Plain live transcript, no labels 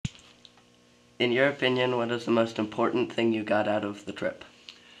In your opinion, what is the most important thing you got out of the trip?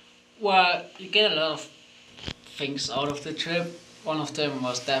 Well, you get a lot of things out of the trip. One of them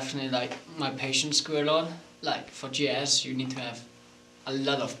was definitely like my patience grew a lot. Like for GS, you need to have a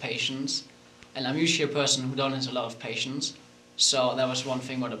lot of patience, and I'm usually a person who don't have a lot of patience. So that was one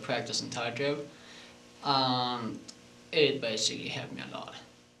thing what I practiced entire trip. It basically helped me a lot.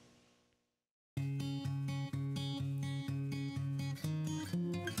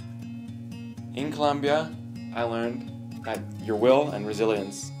 In Colombia, I learned that your will and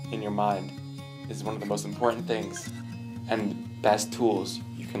resilience in your mind is one of the most important things and best tools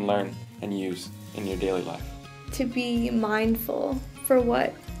you can learn and use in your daily life. To be mindful for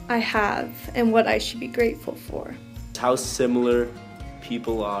what I have and what I should be grateful for. How similar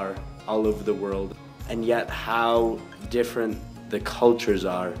people are all over the world, and yet how different the cultures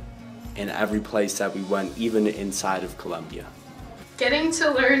are in every place that we went, even inside of Colombia. Getting to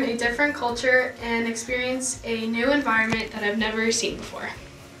learn a different culture and experience a new environment that I've never seen before.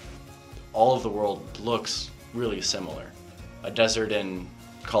 All of the world looks really similar. A desert in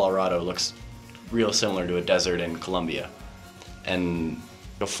Colorado looks real similar to a desert in Colombia. And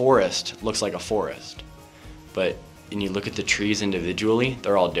a forest looks like a forest. But when you look at the trees individually,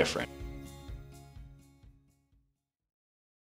 they're all different.